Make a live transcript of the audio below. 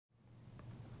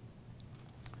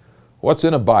What's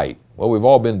in a bite? Well, we've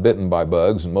all been bitten by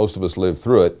bugs and most of us live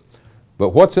through it. But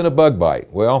what's in a bug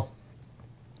bite? Well,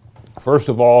 first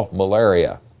of all,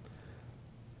 malaria.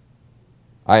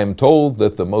 I am told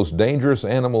that the most dangerous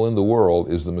animal in the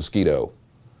world is the mosquito.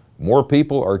 More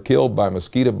people are killed by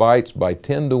mosquito bites by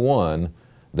 10 to 1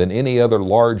 than any other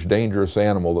large dangerous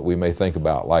animal that we may think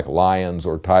about, like lions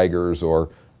or tigers or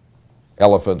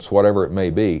elephants, whatever it may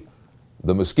be.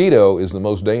 The mosquito is the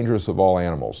most dangerous of all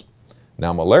animals.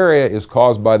 Now, malaria is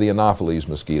caused by the Anopheles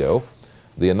mosquito.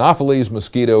 The Anopheles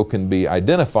mosquito can be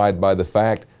identified by the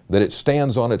fact that it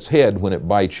stands on its head when it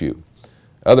bites you.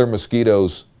 Other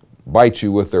mosquitoes bite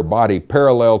you with their body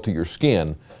parallel to your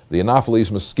skin. The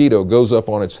Anopheles mosquito goes up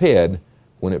on its head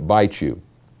when it bites you.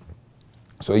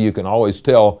 So you can always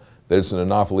tell that it's an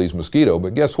Anopheles mosquito,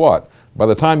 but guess what? By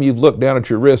the time you've looked down at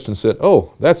your wrist and said,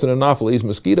 oh, that's an Anopheles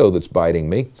mosquito that's biting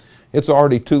me, it's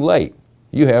already too late.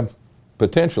 You have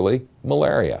potentially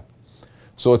malaria.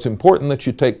 So it's important that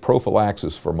you take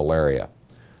prophylaxis for malaria.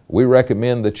 We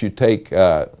recommend that you take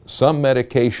some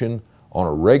medication on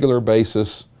a regular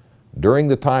basis during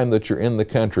the time that you're in the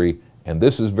country, and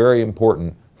this is very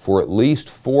important, for at least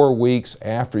 4 weeks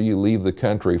after you leave the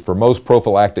country for most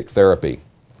prophylactic therapy.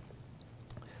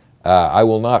 I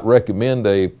will not recommend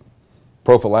a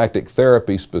prophylactic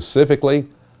therapy specifically.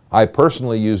 I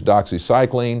personally use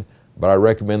doxycycline, but I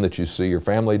recommend that you see your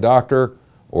family doctor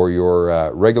or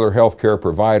your regular health care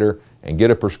provider and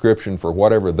get a prescription for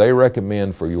whatever they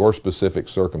recommend for your specific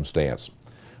circumstance.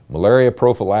 Malaria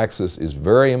prophylaxis is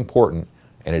very important,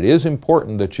 and it is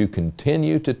important that you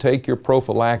continue to take your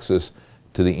prophylaxis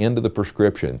to the end of the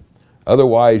prescription.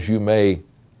 Otherwise, you may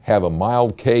have a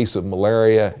mild case of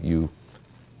malaria, you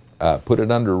put it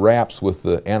under wraps with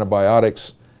the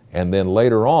antibiotics, and then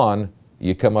later on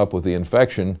you come up with the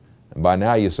infection, and by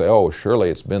now you say, oh, surely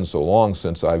it's been so long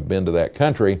since I've been to that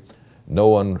country. No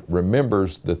one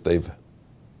remembers that they've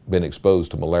been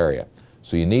exposed to malaria.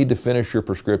 So you need to finish your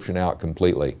prescription out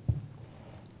completely.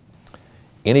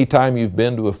 Anytime you've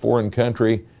been to a foreign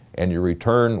country and you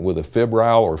return with a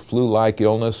febrile or flu-like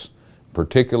illness,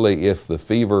 particularly if the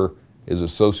fever is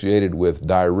associated with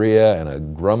diarrhea and a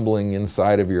grumbling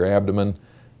inside of your abdomen,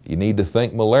 you need to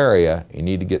think malaria. You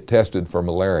need to get tested for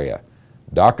malaria.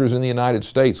 Doctors in the United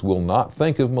States will not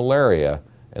think of malaria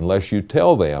unless you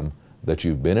tell them that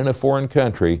you've been in a foreign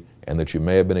country and that you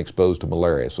may have been exposed to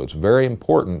malaria. So it's very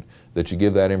important that you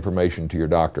give that information to your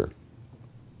doctor.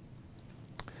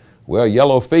 Well,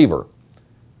 yellow fever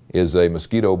is a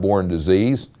mosquito-borne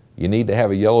disease. You need to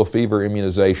have a yellow fever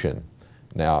immunization.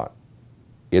 Now,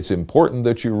 it's important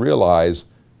that you realize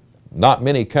not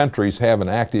many countries have an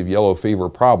active yellow fever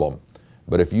problem.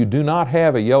 But if you do not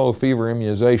have a yellow fever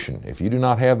immunization, if you do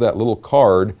not have that little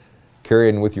card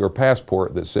carrying with your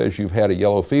passport that says you've had a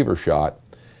yellow fever shot,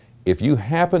 if you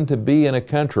happen to be in a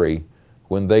country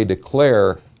when they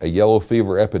declare a yellow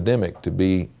fever epidemic to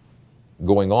be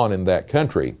going on in that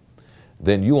country,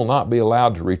 then you will not be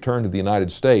allowed to return to the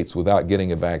United States without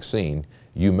getting a vaccine.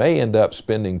 You may end up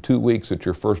spending 2 weeks at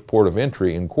your first port of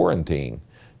entry in quarantine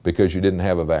because you didn't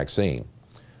have a vaccine.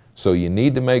 So you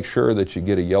need to make sure that you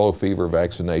get a yellow fever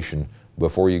vaccination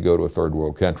before you go to a third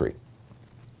world country.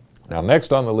 Now,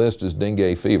 next on the list is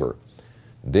dengue fever.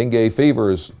 Dengue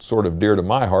fever is sort of dear to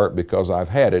my heart because I've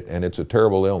had it and it's a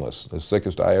terrible illness, the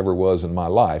sickest I ever was in my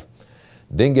life.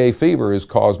 Dengue fever is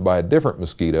caused by a different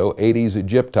mosquito, Aedes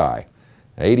aegypti.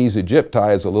 Aedes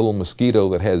aegypti is a little mosquito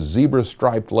that has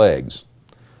zebra-striped legs.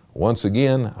 Once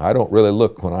again, I don't really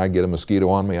look when I get a mosquito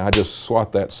on me. I just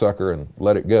swat that sucker and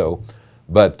let it go.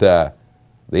 But the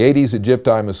Aedes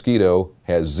aegypti mosquito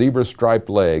has zebra-striped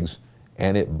legs,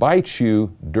 and it bites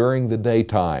you during the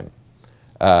daytime.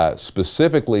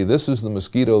 Specifically, this is the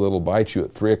mosquito that will bite you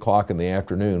at 3 o'clock in the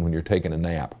afternoon when you're taking a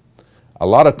nap. A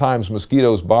lot of times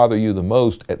mosquitoes bother you the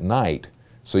most at night,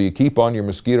 so you keep on your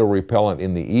mosquito repellent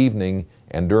in the evening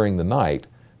and during the night,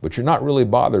 but you're not really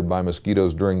bothered by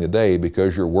mosquitoes during the day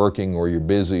because you're working or you're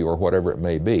busy or whatever it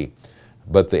may be.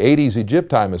 But the Aedes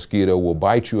aegypti mosquito will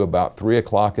bite you about 3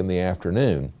 o'clock in the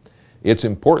afternoon. It's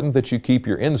important that you keep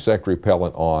your insect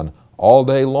repellent on all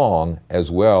day long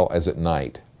as well as at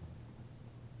night.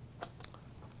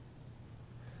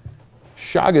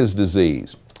 Chagas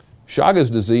disease.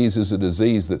 Chagas disease is a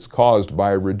disease that's caused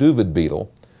by a reduvid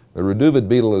beetle. The reduvid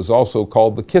beetle is also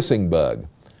called the kissing bug.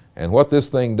 And what this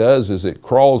thing does is it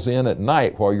crawls in at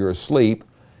night while you're asleep,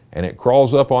 and it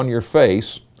crawls up on your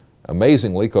face.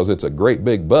 Amazingly, because it's a great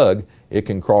big bug, it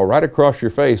can crawl right across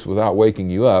your face without waking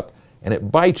you up, and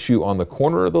it bites you on the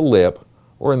corner of the lip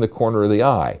or in the corner of the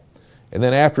eye. And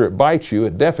then after it bites you,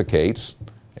 it defecates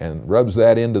and rubs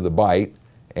that into the bite,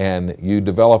 and you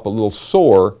develop a little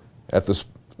sore at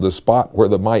the the spot where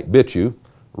the mite bit you,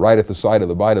 right at the site of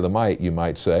the bite of the mite, you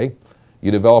might say,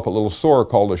 you develop a little sore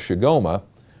called a shigoma,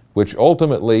 which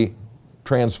ultimately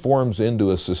transforms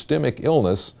into a systemic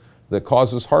illness that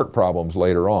causes heart problems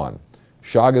later on.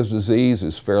 Chagas disease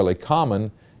is fairly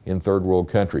common in third world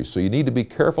countries, so you need to be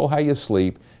careful how you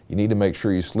sleep. You need to make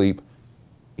sure you sleep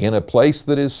in a place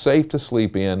that is safe to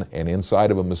sleep in and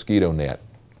inside of a mosquito net.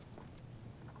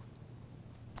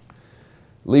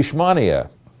 Leishmania.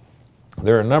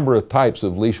 There are a number of types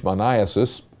of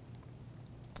leishmaniasis.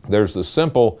 There's the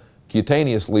simple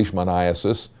cutaneous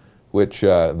leishmaniasis, which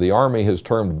the Army has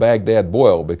termed Baghdad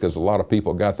boil because a lot of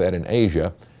people got that in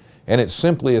Asia. And it's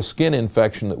simply a skin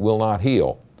infection that will not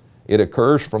heal. It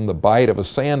occurs from the bite of a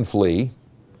sand flea,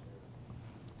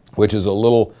 which is a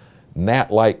little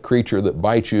gnat-like creature that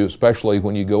bites you, especially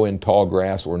when you go in tall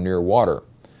grass or near water.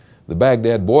 The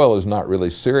Baghdad boil is not really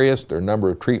serious. There are a number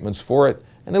of treatments for it,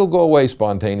 and it'll go away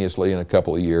spontaneously in a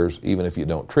couple of years, even if you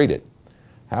don't treat it.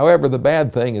 However, the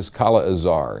bad thing is Kala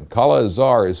Azar. And Kala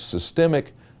Azar is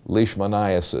systemic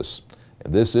leishmaniasis.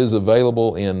 And this is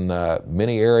available in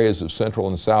many areas of Central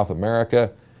and South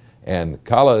America, and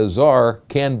Kala Azar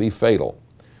can be fatal.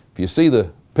 If you see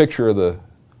the picture of the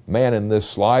man in this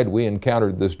slide, we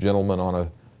encountered this gentleman on a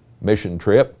mission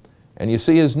trip, and you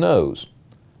see his nose.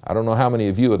 I don't know how many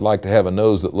of you would like to have a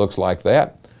nose that looks like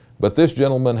that, but this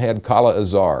gentleman had Kala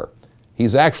Azar.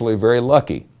 He's actually very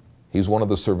lucky. He's one of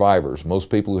the survivors. Most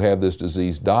people who have this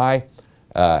disease die.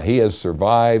 He has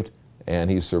survived,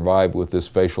 and he's survived with this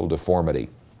facial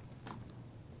deformity.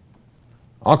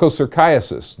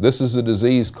 Onchocerciasis. This is a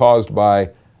disease caused by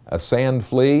a sand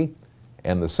flea,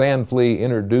 and the sand flea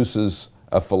introduces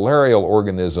a filarial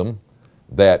organism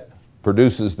that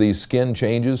produces these skin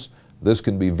changes. This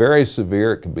can be very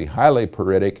severe, it can be highly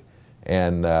pruritic,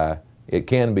 and it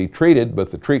can be treated, but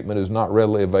the treatment is not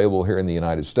readily available here in the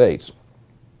United States.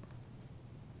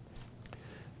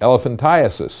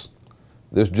 Elephantiasis.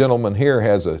 This gentleman here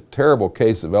has a terrible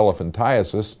case of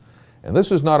elephantiasis, and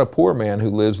this is not a poor man who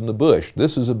lives in the bush.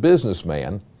 This is a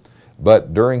businessman,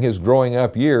 but during his growing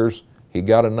up years, he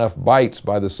got enough bites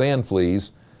by the sand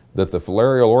fleas that the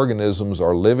filarial organisms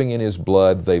are living in his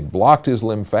blood. They blocked his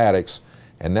lymphatics,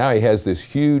 and now he has this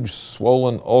huge,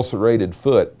 swollen, ulcerated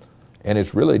foot, and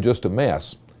it's really just a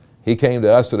mess. He came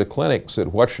to us at a clinic and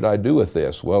said, "What should I do with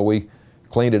this?" Well, we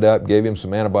cleaned it up, gave him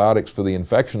some antibiotics for the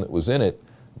infection that was in it,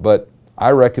 but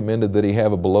I recommended that he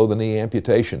have a below-the-knee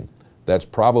amputation. That's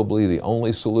probably the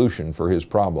only solution for his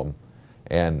problem,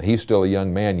 and he's still a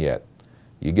young man yet.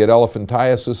 You get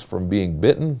elephantiasis from being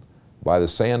bitten by the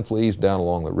sand fleas down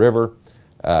along the river.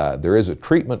 There is a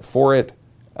treatment for it,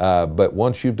 but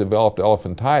once you've developed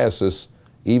elephantiasis,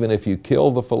 even if you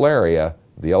kill the filaria,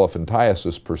 the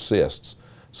elephantiasis persists.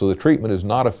 So the treatment is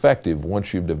not effective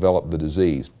once you've developed the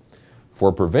disease.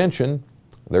 For prevention,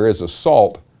 there is a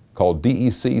salt called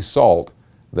DEC salt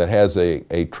that has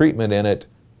a treatment in it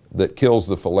that kills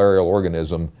the filarial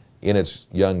organism in its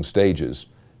young stages.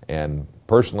 And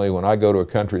personally, when I go to a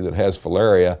country that has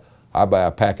filaria, I buy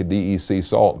a pack of DEC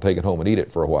salt and take it home and eat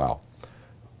it for a while.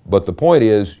 But the point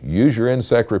is, use your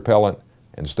insect repellent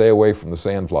and stay away from the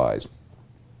sandflies.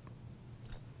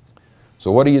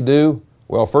 So what do?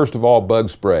 Well, first of all, bug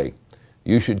spray.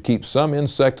 You should keep some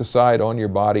insecticide on your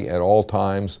body at all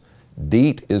times.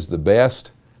 DEET is the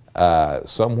best,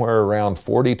 somewhere around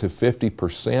 40 to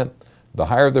 50%. The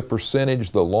higher the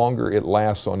percentage, the longer it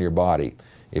lasts on your body.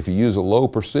 If you use a low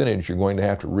percentage, you're going to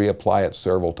have to reapply it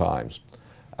several times.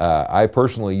 I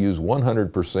personally use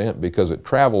 100% because it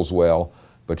travels well,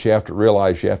 but you have to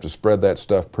realize you have to spread that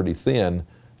stuff pretty thin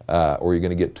or you're going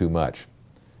to get too much.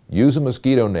 Use a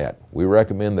mosquito net. We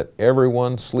recommend that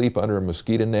everyone sleep under a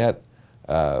mosquito net.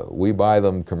 We buy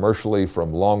them commercially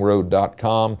from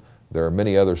longroad.com. There are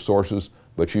many other sources,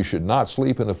 but you should not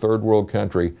sleep in a third world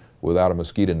country without a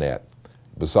mosquito net.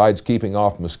 Besides keeping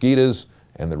off mosquitoes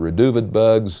and the reduvid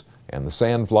bugs and the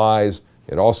sandflies,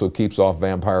 it also keeps off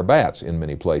vampire bats in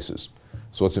many places.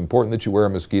 So it's important that you wear a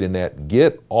mosquito net.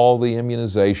 Get all the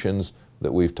immunizations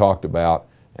that we've talked about,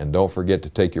 and don't forget to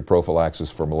take your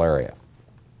prophylaxis for malaria.